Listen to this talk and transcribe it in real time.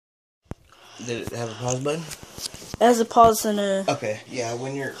Did it have a pause button? It has a pause and a... Okay, yeah,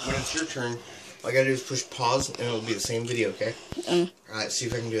 when it's your turn, all I gotta do is push pause and it'll be the same video, okay? Alright, see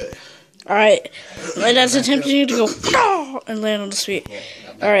if I can do it. Alright. My dad's attempting to go and land on the feet. Yeah,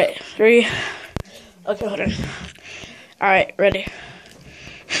 Alright, 3. Okay, hold on. Alright, ready.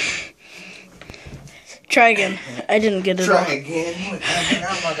 Try again. I didn't get it all. Try again?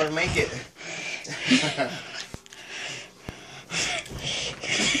 I'm not gonna make it.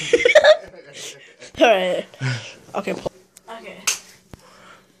 Alright. Okay. Okay.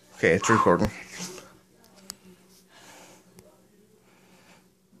 Okay, it's recording.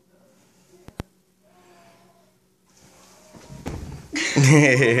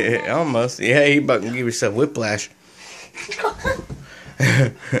 Almost. Yeah, you about to give yourself whiplash. Yeah,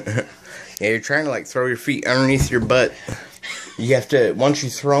 you're trying to like throw your feet underneath your butt. You have to, once you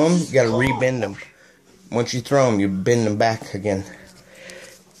throw them, you gotta rebend them. Once you throw them, you bend them back again.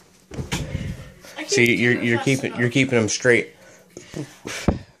 See, you're keeping them straight.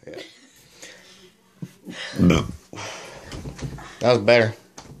 No. That was better.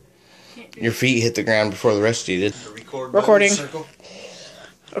 Your feet hit the ground before the rest of you did. Recording.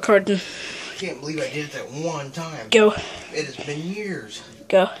 Recording. I can't believe I did it that one time. Go. It has been years.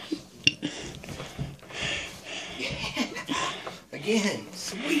 Go. Yeah. Again.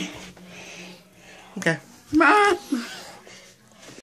 Sweet. Okay. Mom.